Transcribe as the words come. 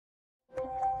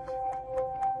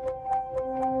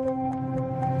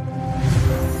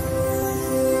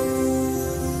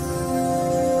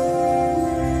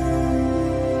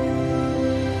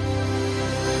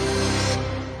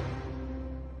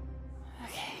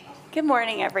Good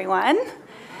morning, everyone.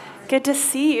 Good to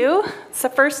see you. It's the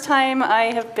first time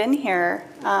I have been here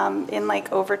in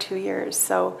like over 2 years,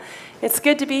 so it's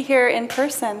good to be here in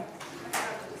person.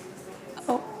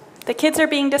 Oh, the kids are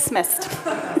being dismissed.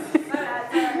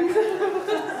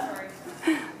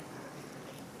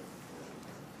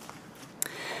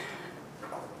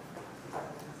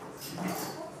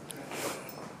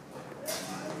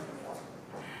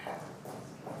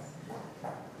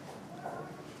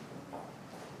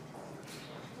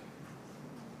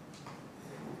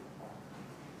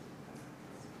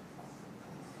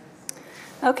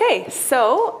 Okay,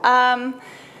 so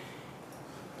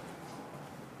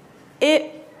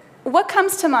what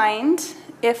comes to mind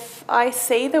if I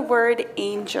say the word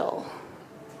angel?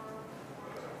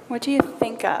 What do you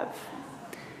think of?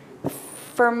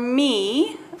 For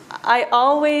me, I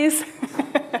always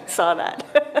saw that.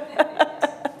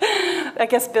 I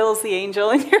guess Bill's the angel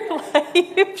in your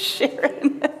life,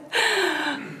 Sharon.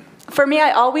 For me,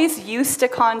 I always used to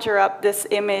conjure up this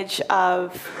image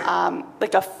of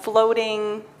like a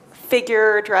floating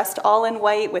figure dressed all in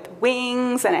white with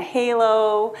wings and a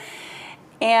halo.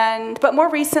 But more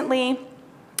recently,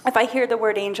 if I hear the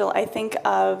word angel, I think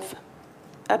of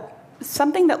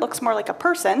something that looks more like a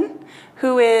person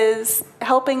who is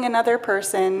helping another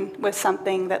person with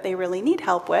something that they really need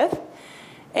help with,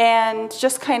 and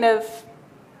just kind of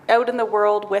out in the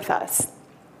world with us.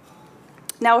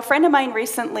 Now, a friend of mine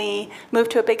recently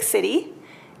moved to a big city,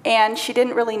 and she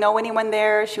didn't really know anyone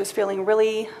there. She was feeling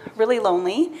really, really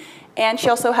lonely, and she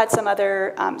also had some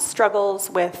other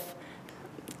struggles with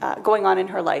going on in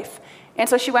her life. And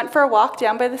so she went for a walk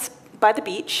down by the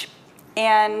beach,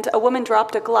 and a woman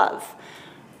dropped a glove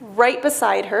right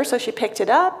beside her. So she picked it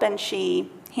up, and she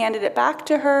handed it back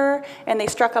to her, and they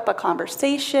struck up a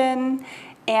conversation,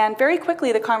 and very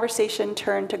quickly the conversation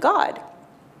turned to God.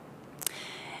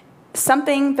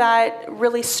 Something that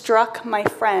really struck my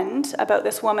friend about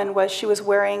this woman was she was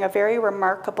wearing a very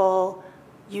remarkable,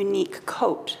 unique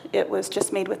coat. It was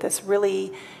just made with this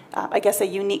really, I guess, a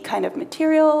unique kind of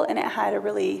material, and it had a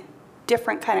really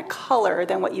different kind of color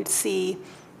than what you'd see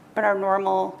in our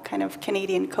normal kind of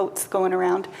Canadian coats going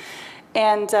around.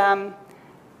 And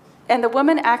the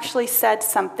woman actually said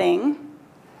something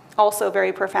also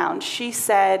very profound. She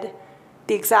said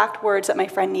the exact words that my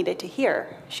friend needed to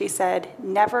hear. She said,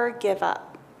 "Never give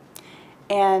up."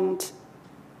 And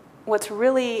what's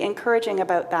really encouraging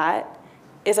about that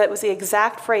is that it was the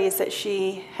exact phrase that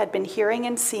she had been hearing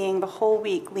and seeing the whole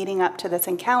week leading up to this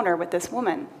encounter with this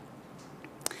woman.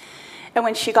 And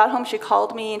when she got home, she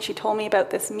called me and she told me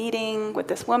about this meeting with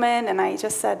this woman, and I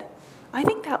just said, "I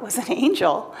think that was an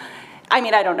angel." I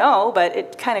mean, I don't know, but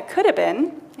it kind of could have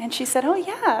been. And she said, "Oh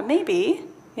yeah, maybe.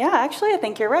 Yeah, actually, I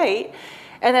think you're right."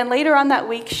 And then later on that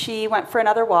week, she went for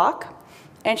another walk,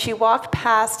 and she walked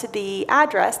past the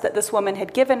address that this woman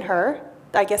had given her.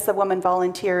 I guess the woman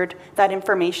volunteered that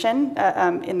information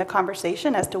in the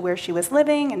conversation as to where she was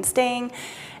living and staying,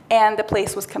 and the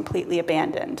place was completely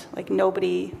abandoned. Like,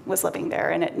 nobody was living there,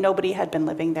 and nobody had been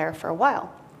living there for a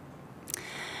while.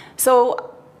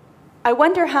 So I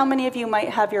wonder how many of you might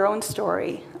have your own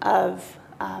story of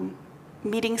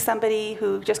meeting somebody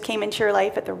who just came into your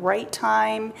life at the right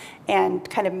time and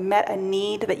kind of met a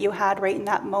need that you had right in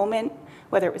that moment,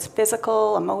 whether it was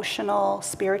physical, emotional,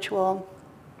 spiritual.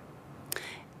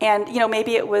 And, you know,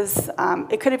 maybe it was,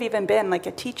 it could have even been like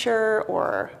a teacher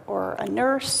or a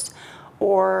nurse,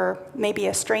 or maybe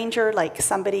a stranger, like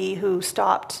somebody who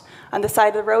stopped on the side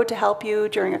of the road to help you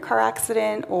during a car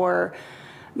accident, or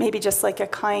maybe just like a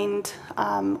kind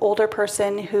older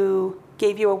person who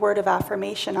gave you a word of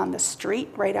affirmation on the street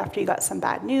right after you got some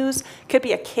bad news. Could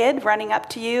be a kid running up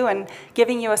to you and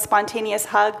giving you a spontaneous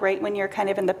hug right when you're kind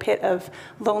of in the pit of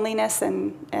loneliness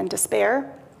and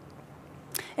despair.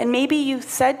 And maybe you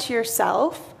said to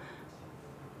yourself,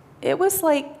 it was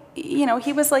like, you know,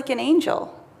 he was like an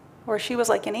angel, or she was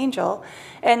like an angel.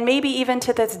 And maybe even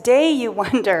to this day you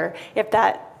wonder if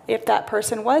that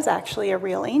person was actually a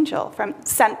real angel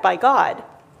sent by God.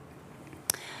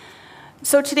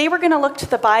 So today we're going to look to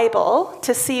the Bible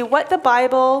to see what the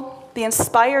Bible, the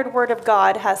inspired Word of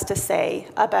God, has to say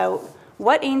about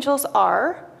what angels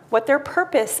are, what their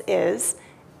purpose is,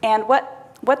 and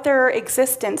what their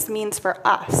existence means for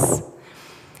us.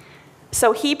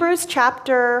 So Hebrews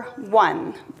chapter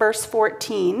 1, verse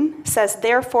 14 says,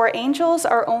 "Therefore angels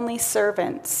are only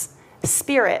servants,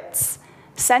 spirits,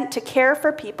 sent to care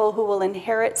for people who will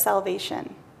inherit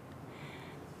salvation."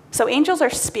 So angels are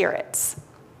spirits.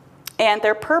 And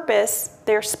their purpose,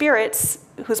 they're spirits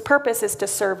whose purpose is to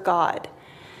serve God.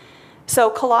 So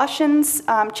Colossians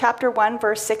chapter 1,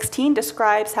 verse 16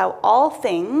 describes how all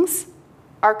things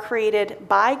are created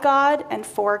by God and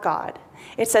for God.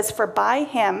 It says, for by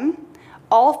him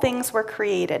all things were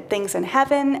created, things in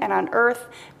heaven and on earth,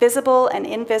 visible and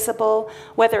invisible,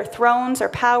 whether thrones or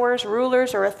powers,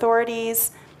 rulers or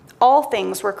authorities. All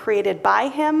things were created by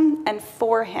him and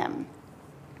for him.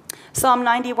 Psalm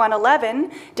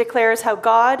 91:11 declares how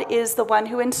God is the one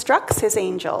who instructs his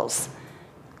angels.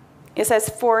 It says,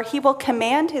 for he will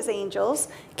command his angels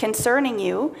concerning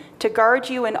you to guard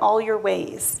you in all your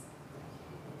ways.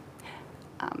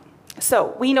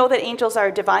 So we know that angels are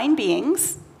divine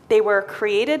beings. They were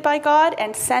created by God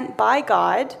and sent by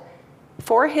God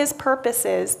for his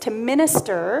purposes to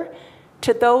minister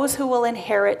to those who will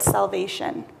inherit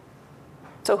salvation.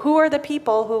 So who are the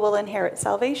people who will inherit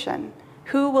salvation?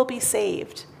 Who will be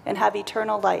saved and have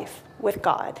eternal life with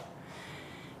God?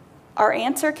 Our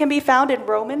answer can be found in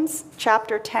Romans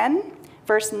chapter 10,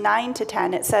 verse 9 to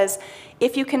 10. It says,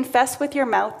 if you confess with your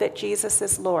mouth that Jesus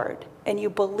is Lord, and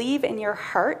you believe in your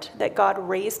heart that God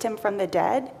raised him from the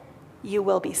dead, you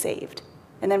will be saved.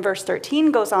 And then verse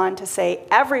 13 goes on to say,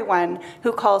 everyone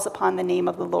who calls upon the name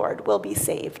of the Lord will be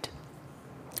saved.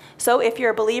 So if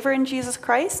you're a believer in Jesus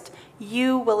Christ,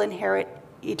 you will inherit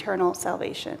eternal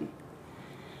salvation.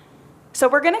 So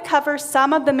we're going to cover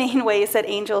some of the main ways that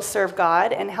angels serve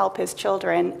God and help his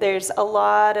children. There's a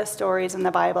lot of stories in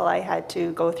the Bible I had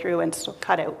to go through and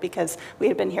cut out because we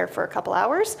had been here for a couple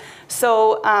hours.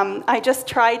 So I just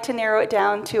tried to narrow it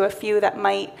down to a few that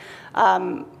might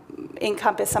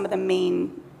encompass some of the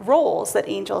main roles that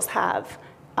angels have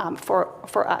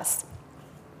for us.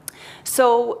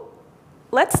 So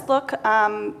let's look,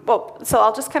 so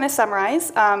I'll just kind of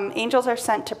summarize. Angels are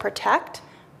sent to protect,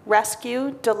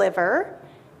 rescue, deliver,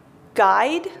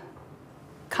 guide,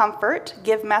 comfort,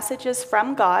 give messages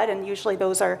from God, and usually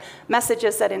those are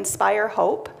messages that inspire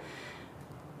hope.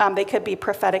 They could be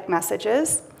prophetic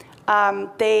messages.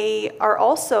 They are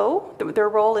also, their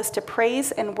role is to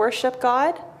praise and worship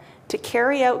God, to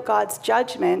carry out God's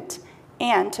judgment,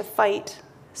 and to fight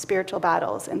spiritual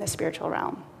battles in the spiritual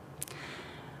realm.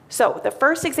 So the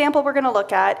first example we're going to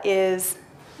look at is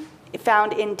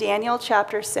found in Daniel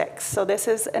chapter 6. So this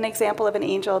is an example of an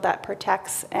angel that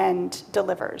protects and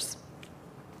delivers.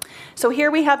 So here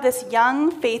we have this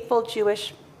young, faithful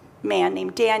Jewish man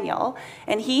named Daniel,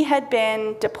 and he had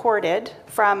been deported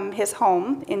from his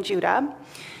home in Judah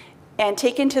and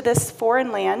taken to this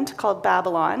foreign land called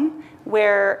Babylon,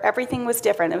 where everything was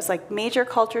different. It was like major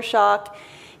culture shock.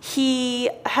 He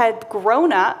had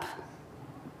grown up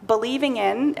believing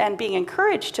in and being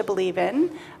encouraged to believe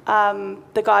in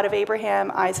the God of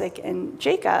Abraham, Isaac, and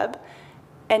Jacob.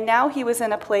 And now he was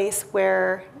in a place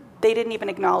where they didn't even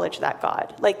acknowledge that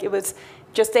God. Like it was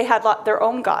just, they had their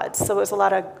own gods. So it was a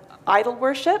lot of idol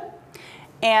worship.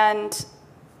 And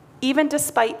even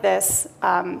despite this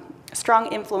strong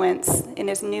influence in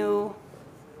his new,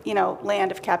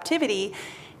 land of captivity,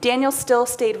 Daniel still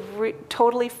stayed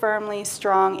totally firmly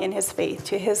strong in his faith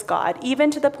to his God,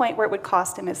 even to the point where it would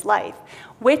cost him his life,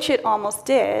 which it almost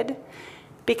did,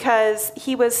 because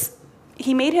he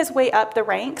made his way up the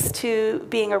ranks to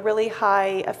being a really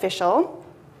high official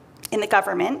in the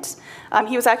government.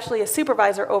 He was actually a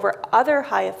supervisor over other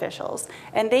high officials,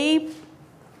 and they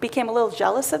became a little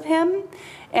jealous of him,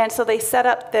 and so they set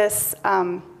up this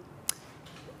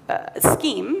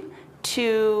scheme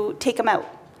to take him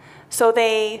out. So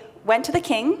they went to the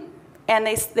king, and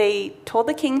they told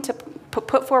the king to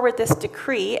put forward this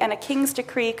decree, and a king's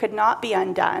decree could not be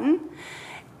undone.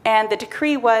 And the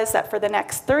decree was that for the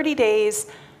next 30 days,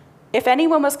 if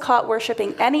anyone was caught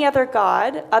worshiping any other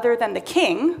god other than the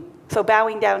king, so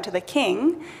bowing down to the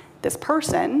king, this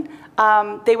person,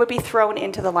 they would be thrown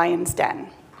into the lion's den.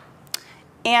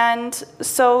 And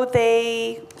so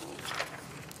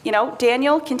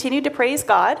Daniel continued to praise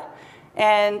God.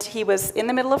 And he was in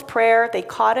the middle of prayer. They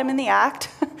caught him in the act.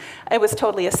 It was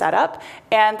totally a setup.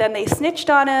 And then they snitched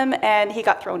on him, and he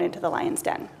got thrown into the lion's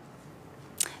den.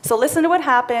 So listen to what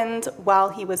happened while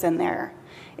he was in there.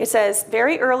 It says,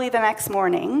 very early the next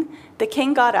morning, the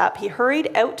king got up. He hurried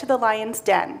out to the lion's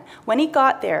den. When he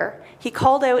got there, he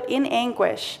called out in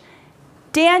anguish,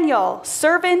 Daniel,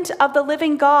 servant of the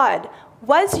living God,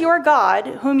 was your God,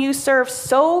 whom you serve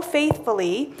so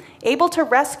faithfully, able to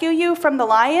rescue you from the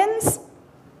lions?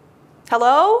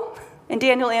 Hello? And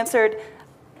Daniel answered,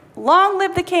 long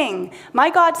live the king.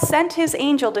 My God sent his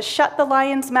angel to shut the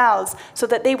lions' mouths so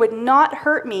that they would not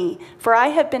hurt me, for I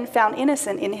have been found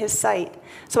innocent in his sight.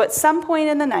 So at some point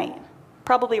in the night,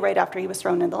 probably right after he was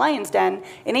thrown in the lion's den,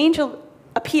 an angel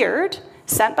appeared,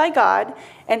 sent by God,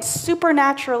 and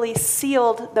supernaturally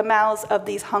sealed the mouths of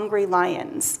these hungry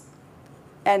lions,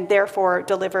 and therefore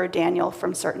delivered Daniel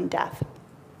from certain death.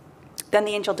 Then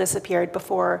the angel disappeared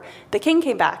before the king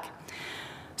came back.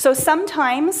 So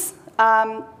sometimes,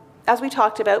 as we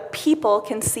talked about, people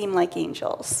can seem like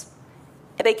angels.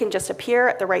 They can just appear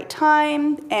at the right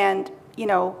time and,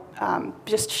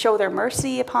 just show their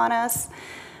mercy upon us.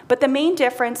 But the main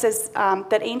difference is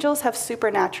that angels have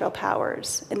supernatural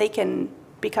powers, and they can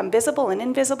become visible and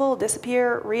invisible,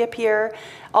 disappear, reappear.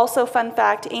 Also, fun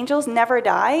fact, angels never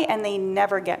die and they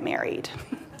never get married.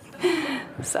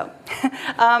 So,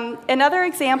 another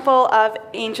example of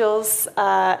angels,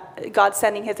 God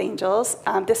sending his angels,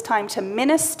 this time to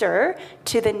minister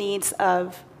to the needs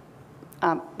of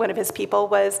one of his people,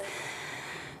 was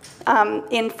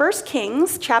in 1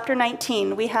 Kings chapter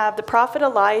 19, we have the prophet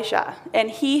Elijah, and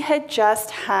he had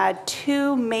just had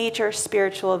 2 major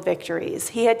spiritual victories.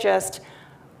 He had just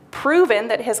proven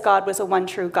that his God was a one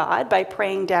true God by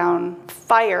praying down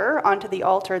fire onto the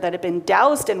altar that had been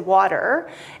doused in water,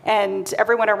 and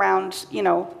everyone around,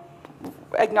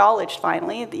 acknowledged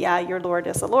finally, yeah, your Lord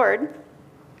is the Lord.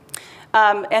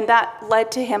 And that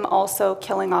led to him also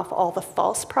killing off all the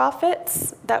false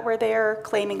prophets that were there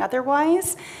claiming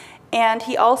otherwise. And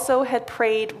he also had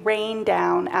prayed rain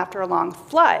down after a long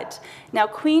flood. Now,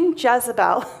 Queen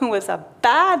Jezebel, who was a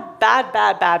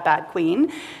bad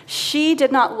queen, she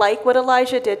did not like what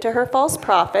Elijah did to her false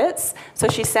prophets, so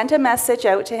she sent a message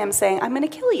out to him saying, I'm going to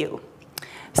kill you.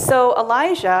 So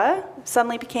Elijah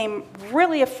suddenly became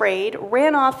really afraid,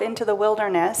 ran off into the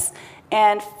wilderness,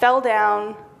 and fell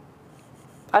down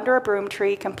under a broom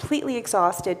tree, completely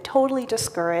exhausted, totally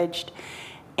discouraged,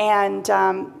 and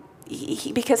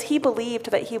because he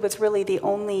believed that he was really the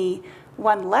only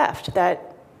one left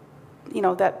that,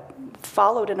 that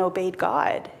followed and obeyed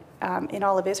God in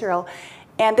all of Israel.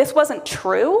 And this wasn't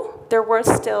true. There were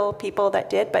still people that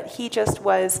did, but he just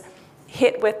was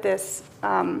hit with this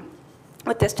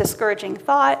discouraging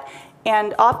thought.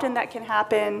 And often that can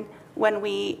happen when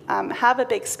we have a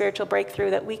big spiritual breakthrough,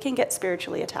 that we can get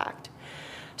spiritually attacked.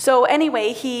 So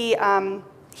anyway, he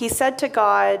said to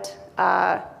God,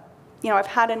 I've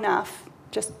had enough,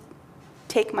 just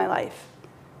take my life.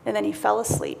 And then he fell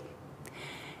asleep.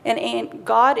 And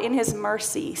God, in his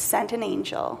mercy, sent an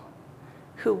angel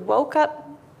who woke up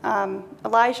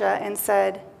Elijah and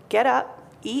said, get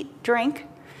up, eat, drink.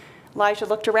 Elijah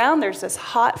looked around. There's this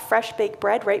hot, fresh baked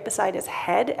bread right beside his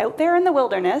head out there in the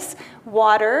wilderness.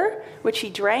 Water, which he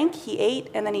drank, he ate,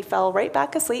 and then he fell right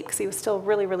back asleep because he was still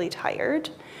really, really tired.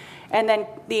 And then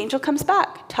the angel comes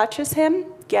back, touches him,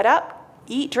 get up,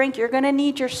 eat, drink. You're going to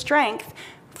need your strength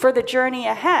for the journey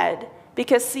ahead.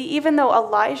 Because, see, even though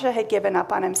Elijah had given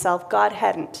up on himself, God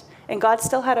hadn't. And God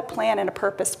still had a plan and a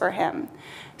purpose for him.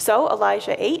 So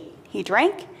Elijah ate, he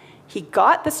drank, he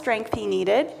got the strength he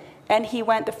needed, and he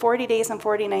went the 40 days and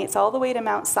 40 nights all the way to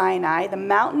Mount Sinai, the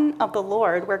mountain of the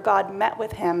Lord, where God met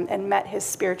with him and met his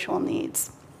spiritual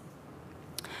needs.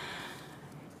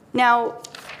 Now,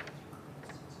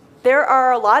 there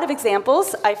are a lot of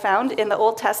examples I found in the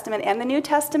Old Testament and the New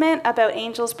Testament about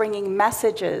angels bringing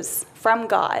messages from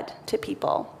God to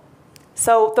people.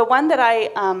 So the one that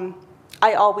I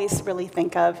always really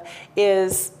think of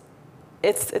is,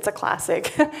 it's a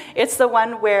classic. It's the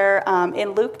one where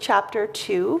in Luke chapter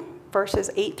 2, verses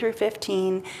 8 through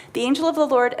 15, the angel of the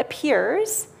Lord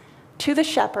appears to the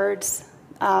shepherds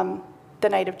the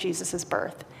night of Jesus'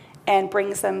 birth and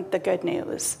brings them the good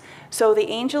news. So the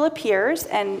angel appears,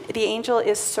 and the angel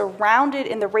is surrounded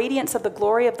in the radiance of the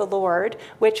glory of the Lord,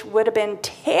 which would have been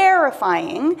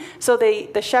terrifying. So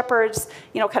the shepherds,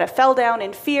 kind of fell down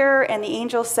in fear, and the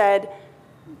angel said,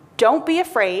 don't be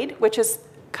afraid, which is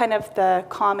kind of the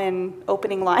common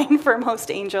opening line for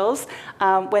most angels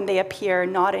when they appear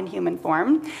not in human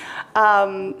form.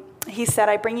 He said,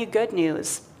 I bring you good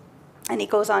news. And he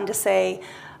goes on to say,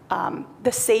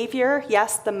 the Savior,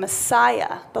 yes, the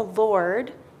Messiah, the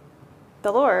Lord,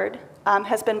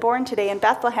 has been born today in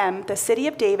Bethlehem, the city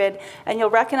of David, and you'll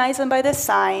recognize him by this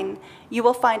sign. You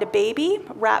will find a baby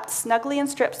wrapped snugly in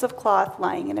strips of cloth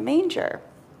lying in a manger.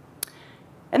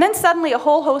 And then suddenly a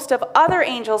whole host of other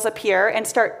angels appear and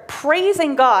start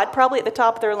praising God, probably at the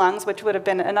top of their lungs, which would have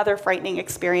been another frightening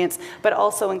experience, but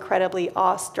also incredibly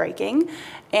awe-striking.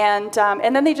 And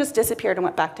then they just disappeared and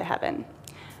went back to heaven.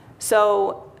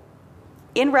 So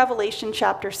in Revelation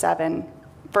chapter 7,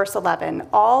 verse 11,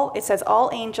 it says, all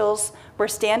angels were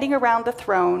standing around the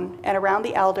throne and around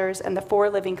the elders and the 4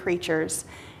 living creatures.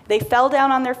 They fell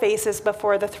down on their faces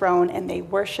before the throne and they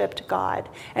worshiped God.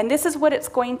 And this is what it's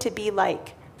going to be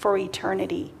like for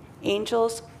eternity.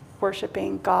 Angels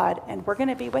worshiping God, and we're going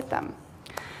to be with them.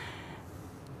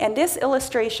 And this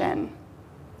illustration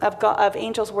of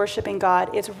angels worshiping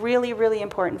God is really, really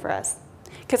important for us.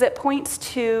 because it points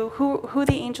to who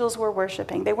the angels were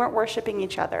worshiping. They weren't worshiping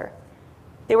each other.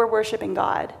 They were worshiping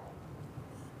God.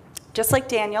 Just like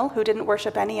Daniel, who didn't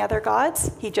worship any other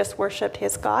gods, he just worshiped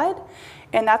his God.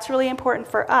 And that's really important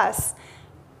for us.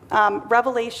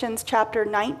 Revelations chapter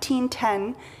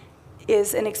 19:10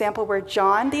 is an example where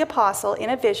John the apostle, in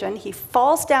a vision, he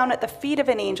falls down at the feet of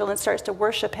an angel and starts to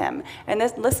worship him. And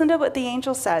listen to what the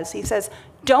angel says. He says,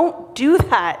 "Don't do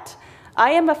that.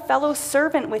 I am a fellow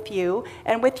servant with you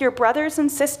and with your brothers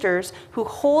and sisters who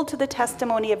hold to the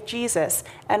testimony of Jesus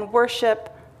and worship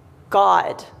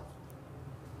God."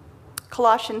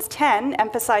 Colossians 10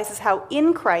 emphasizes how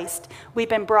in Christ we've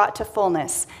been brought to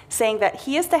fullness, saying that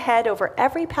he is the head over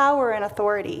every power and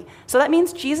authority. So that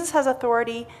means Jesus has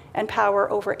authority and power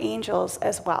over angels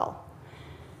as well.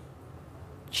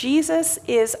 Jesus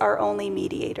is our only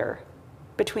mediator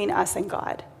between us and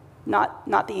God, not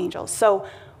the angels. So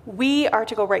we are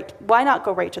to go right. Why not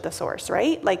go right to the source,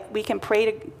 right? Like, we can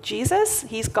pray to Jesus.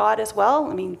 He's God as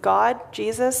well. I mean, God,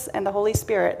 Jesus, and the Holy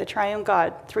Spirit, the triune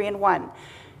God, 3 in 1.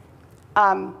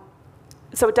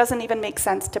 So it doesn't even make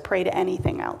sense to pray to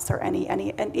anything else, or and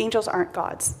angels aren't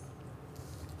gods.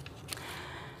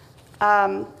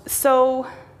 So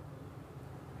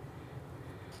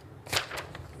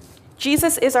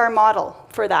Jesus is our model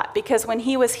for that, because when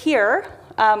he was here,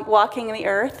 walking the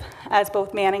earth as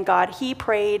both man and God, he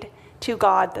prayed to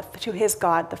God, to his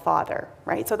God, the Father,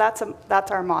 right? So that's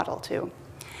our model too.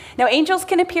 Now, angels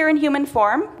can appear in human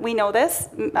form. We know this.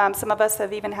 Some of us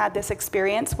have even had this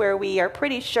experience where we are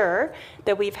pretty sure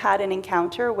that we've had an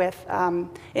encounter with an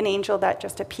angel that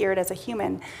just appeared as a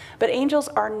human. But angels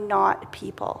are not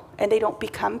people, and they don't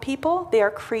become people. They are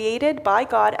created by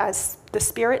God as the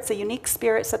spirits, the unique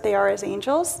spirits that they are as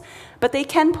angels. But they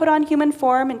can put on human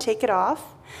form and take it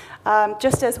off,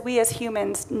 just as we as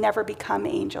humans never become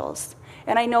angels.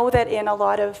 And I know that in a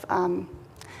lot of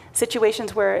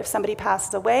situations where if somebody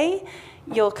passes away,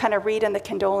 you'll kind of read in the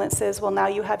condolences, well, now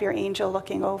you have your angel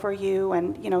looking over you,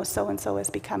 and so-and-so has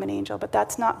become an angel. But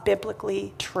that's not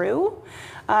biblically true,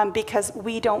 because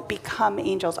we don't become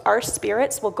angels. Our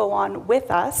spirits will go on with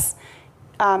us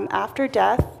after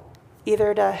death,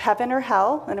 either to heaven or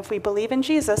hell. And if we believe in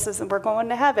Jesus, we're going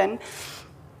to heaven.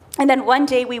 And then one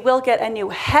day we will get a new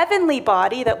heavenly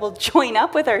body that will join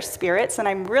up with our spirits, and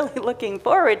I'm really looking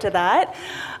forward to that.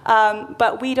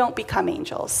 But we don't become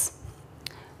angels.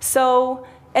 So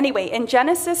anyway, in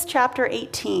Genesis chapter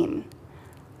 18,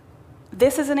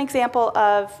 this is an example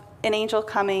of angels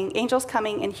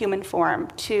coming in human form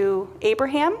to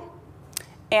Abraham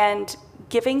and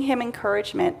giving him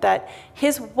encouragement that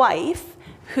his wife,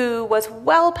 who was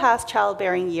well past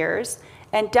childbearing years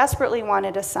and desperately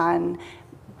wanted a son,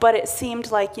 but it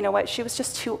seemed like, she was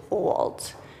just too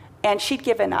old, and she'd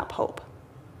given up hope.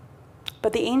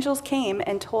 But the angels came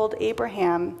and told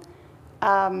Abraham,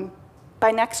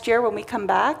 by next year when we come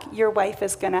back, your wife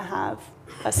is going to have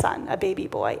a son, a baby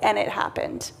boy, and it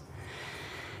happened.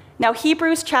 Now,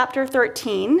 Hebrews chapter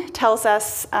 13 tells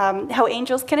us how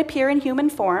angels can appear in human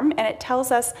form, and it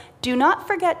tells us, do not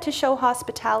forget to show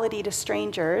hospitality to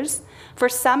strangers, for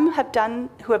some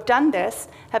who have done this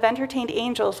have entertained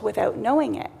angels without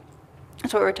knowing it.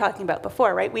 That's what we were talking about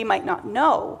before, right? We might not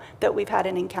know that we've had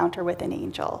an encounter with an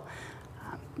angel,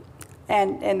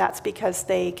 and that's because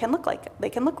they can look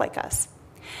like us.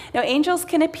 Now, angels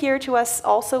can appear to us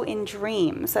also in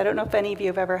dreams. I don't know if any of you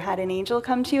have ever had an angel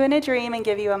come to you in a dream and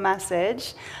give you a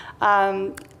message,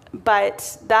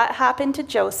 but that happened to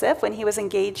Joseph when he was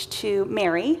engaged to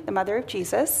Mary, the mother of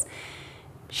Jesus.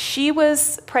 She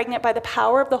was pregnant by the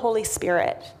power of the Holy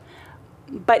Spirit,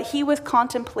 but he was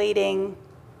contemplating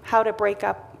how to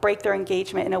break their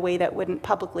engagement in a way that wouldn't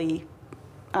publicly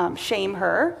shame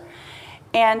her.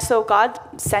 And so God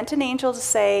sent an angel to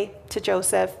say to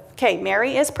Joseph, okay,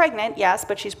 Mary is pregnant, yes,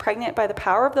 but she's pregnant by the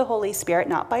power of the Holy Spirit,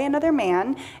 not by another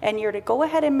man, and you're to go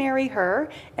ahead and marry her,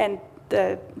 and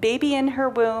the baby in her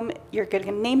womb, you're going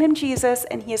to name him Jesus,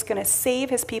 and he is going to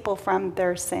save his people from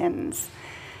their sins.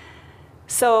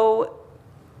 So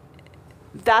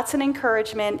that's an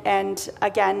encouragement, and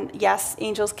again, yes,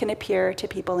 angels can appear to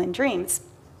people in dreams.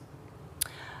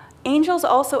 Angels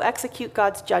also execute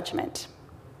God's judgment.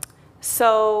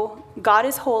 So God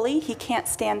is holy, he can't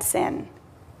stand sin.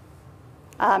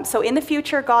 So in the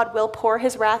future, God will pour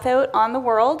his wrath out on the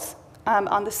world,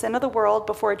 on the sin of the world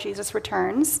before Jesus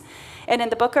returns. And in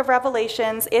the book of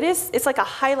Revelations, it's like a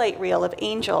highlight reel of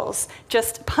angels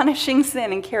just punishing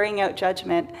sin and carrying out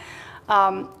judgment.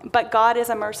 But God is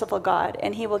a merciful God,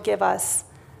 and he will give us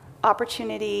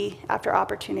opportunity after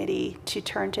opportunity to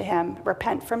turn to him,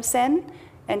 repent from sin,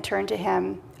 and turn to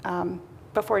him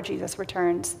before Jesus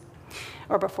returns,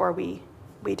 or before we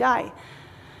die.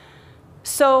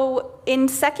 So in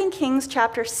 2 Kings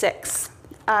chapter 6,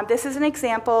 this is an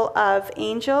example of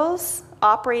angels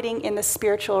operating in the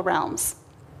spiritual realms.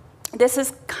 This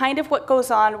is kind of what goes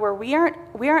on where we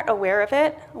aren't aware of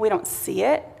it. We don't see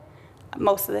it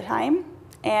most of the time,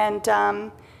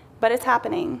 but it's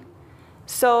happening.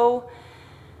 So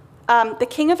the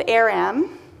king of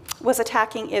Aram was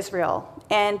attacking Israel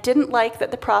and didn't like that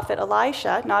the prophet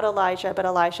Elisha, not Elijah, but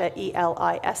Elisha,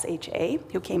 Elisha,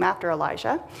 who came after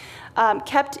Elijah,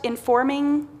 kept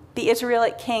informing the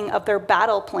Israelite king of their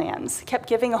battle plans, kept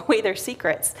giving away their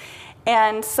secrets.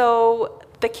 And so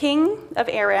the king of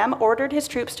Aram ordered his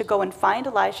troops to go and find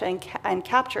Elisha and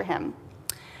capture him.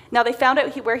 Now they found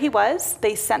out where he was.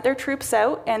 They sent their troops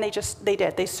out, and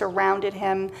they surrounded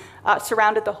him,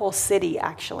 surrounded the whole city,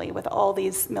 actually, with all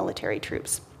these military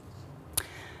troops.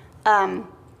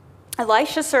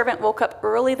 Elisha's servant woke up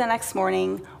early the next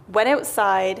morning, went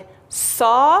outside,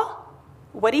 saw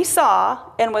what he saw,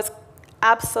 and was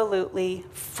absolutely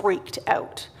freaked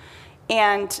out.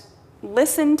 And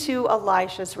listen to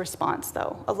Elisha's response,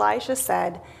 though. Elisha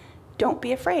said, "Don't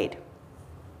be afraid,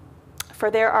 for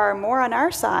there are more on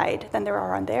our side than there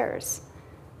are on theirs."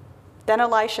 Then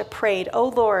Elisha prayed, "O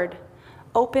Lord,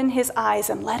 open his eyes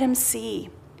and let him see."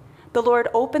 The Lord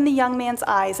opened the young man's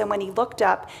eyes, and when he looked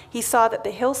up, he saw that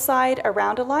the hillside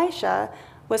around Elisha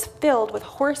was filled with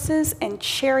horses and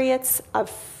chariots of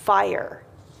fire.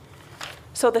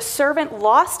 So the servant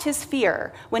lost his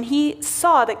fear when he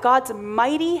saw that God's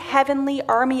mighty heavenly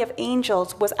army of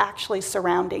angels was actually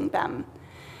surrounding them.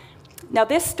 Now,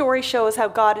 this story shows how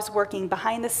God is working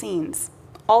behind the scenes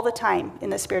all the time in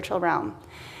the spiritual realm.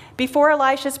 Before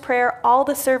Elisha's prayer, all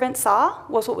the servant saw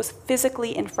was what was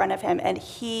physically in front of him, and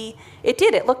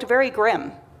it looked very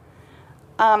grim.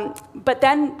 But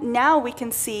then now we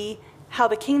can see how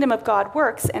the kingdom of God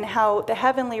works and how the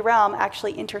heavenly realm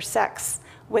actually intersects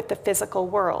with the physical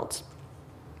world.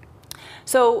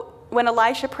 So when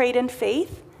Elisha prayed in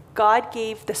faith, God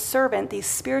gave the servant these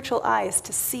spiritual eyes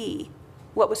to see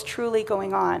what was truly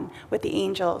going on with the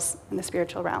angels in the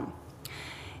spiritual realm.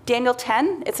 Daniel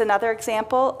 10, it's another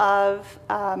example of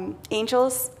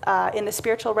angels in the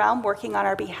spiritual realm working on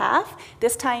our behalf.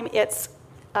 This time it's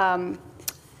an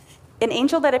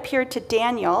angel that appeared to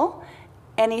Daniel,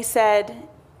 and he said,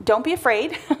 "Don't be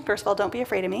afraid." First of all, don't be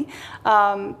afraid of me.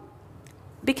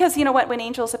 Because you know what, when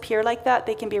angels appear like that,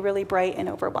 they can be really bright and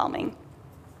overwhelming.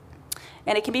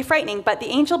 And it can be frightening, but the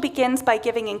angel begins by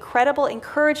giving incredible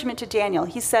encouragement to Daniel.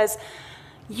 He says,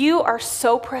 "You are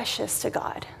so precious to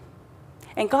God,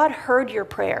 and God heard your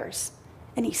prayers,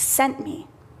 and he sent me."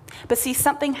 But see,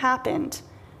 something happened.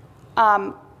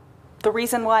 The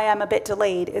reason why I'm a bit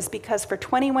delayed is because for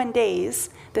 21 days,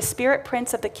 the spirit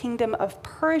prince of the kingdom of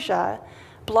Persia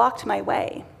blocked my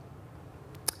way.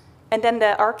 And then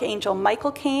the archangel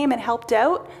Michael came and helped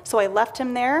out, so I left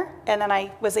him there, and then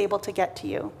I was able to get to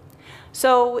you.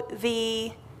 So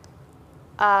the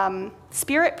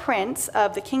spirit prince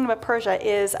of the kingdom of Persia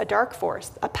is a dark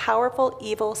force, a powerful,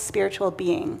 evil, spiritual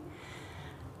being.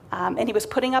 And he was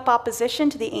putting up opposition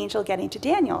to the angel getting to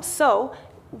Daniel. So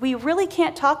we really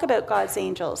can't talk about God's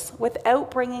angels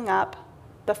without bringing up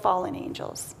the fallen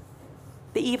angels,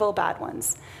 the evil, bad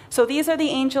ones. So these are the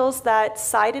angels that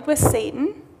sided with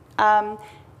Satan,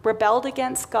 rebelled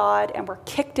against God, and were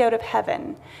kicked out of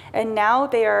heaven. And now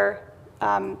they are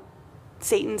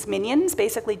Satan's minions,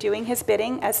 basically doing his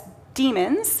bidding as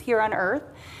demons here on earth.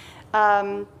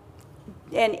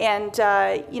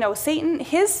 Satan,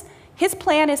 his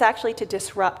plan is actually to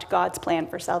disrupt God's plan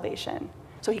for salvation.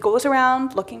 So he goes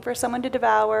around looking for someone to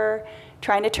devour,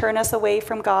 trying to turn us away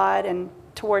from God and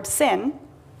towards sin.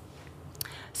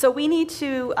 So we need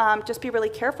to just be really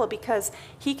careful, because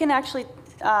he can actually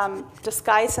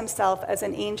disguise himself as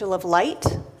an angel of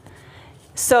light.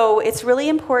 So it's really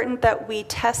important that we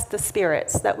test the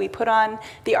spirits, that we put on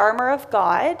the armor of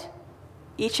God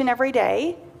each and every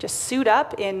day, just suit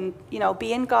up in,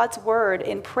 be in God's word,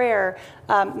 in prayer,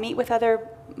 meet with other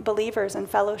believers in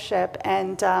fellowship,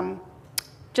 and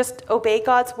just obey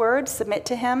God's word, submit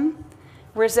to him,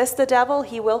 resist the devil,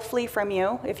 he will flee from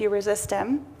you if you resist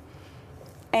him.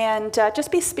 And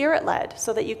just be spirit-led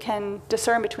so that you can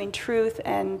discern between truth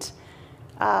and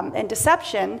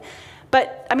deception.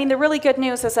 But, the really good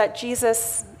news is that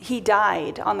Jesus, he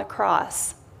died on the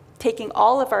cross, taking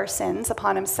all of our sins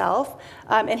upon himself,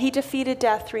 and he defeated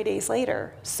death 3 days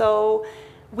later. So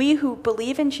we who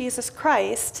believe in Jesus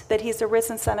Christ, that he's the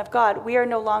risen Son of God, we are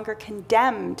no longer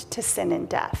condemned to sin and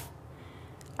death.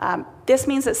 This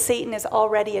means that Satan is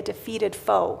already a defeated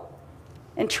foe.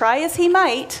 And try as he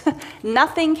might,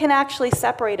 nothing can actually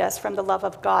separate us from the love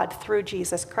of God through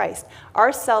Jesus Christ.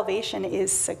 Our salvation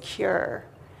is secure.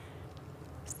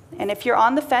 And if you're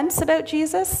on the fence about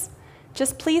Jesus,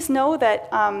 just please know that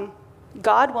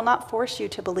God will not force you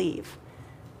to believe.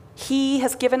 He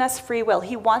has given us free will.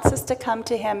 He wants us to come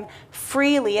to him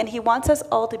freely, and he wants us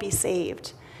all to be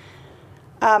saved.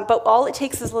 But all it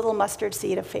takes is a little mustard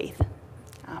seed of faith.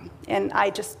 And I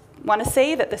just want to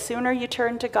say that the sooner you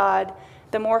turn to God,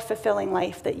 the more fulfilling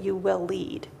life that you will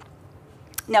lead.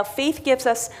 Now, faith gives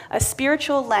us a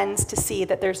spiritual lens to see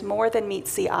that there's more than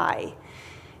meets the eye.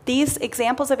 These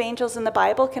examples of angels in the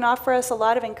Bible can offer us a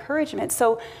lot of encouragement.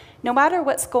 So no matter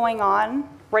what's going on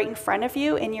right in front of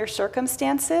you in your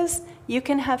circumstances, you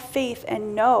can have faith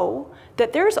and know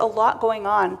that there's a lot going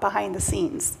on behind the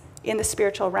scenes in the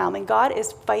spiritual realm, and God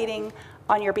is fighting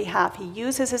on your behalf. He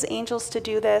uses his angels to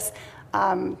do this.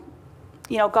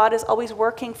 God is always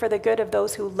working for the good of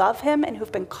those who love him and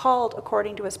who've been called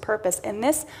according to his purpose. And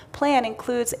this plan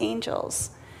includes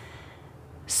angels.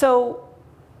 So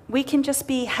we can just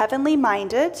be heavenly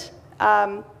minded,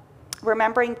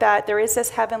 remembering that there is this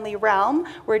heavenly realm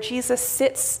where Jesus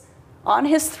sits on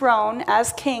his throne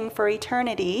as king for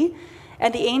eternity,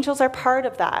 and the angels are part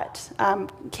of that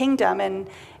kingdom, and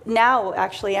now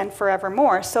actually and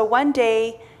forevermore. So one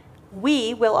day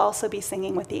we will also be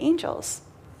singing with the angels.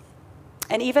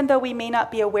 And even though we may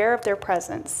not be aware of their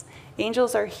presence,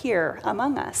 angels are here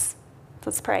among us.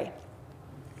 Let's pray.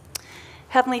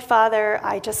 Heavenly Father,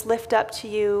 I just lift up to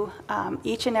you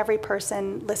each and every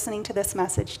person listening to this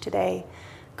message today.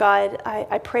 God,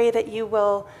 I pray that you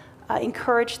will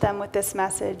encourage them with this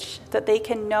message, that they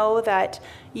can know that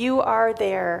you are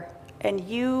there and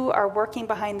you are working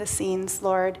behind the scenes,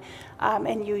 Lord,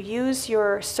 and you use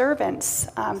your servants,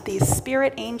 these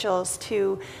spirit angels,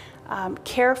 to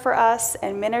care for us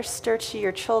and minister to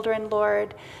your children,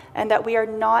 Lord, and that we are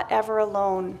not ever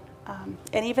alone.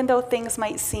 And even though things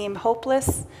might seem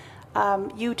hopeless,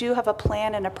 you do have a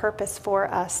plan and a purpose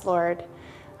for us, Lord.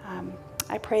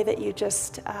 I pray that you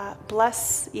just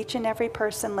bless each and every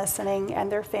person listening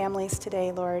and their families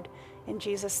today, Lord. In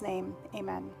Jesus' name,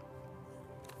 amen.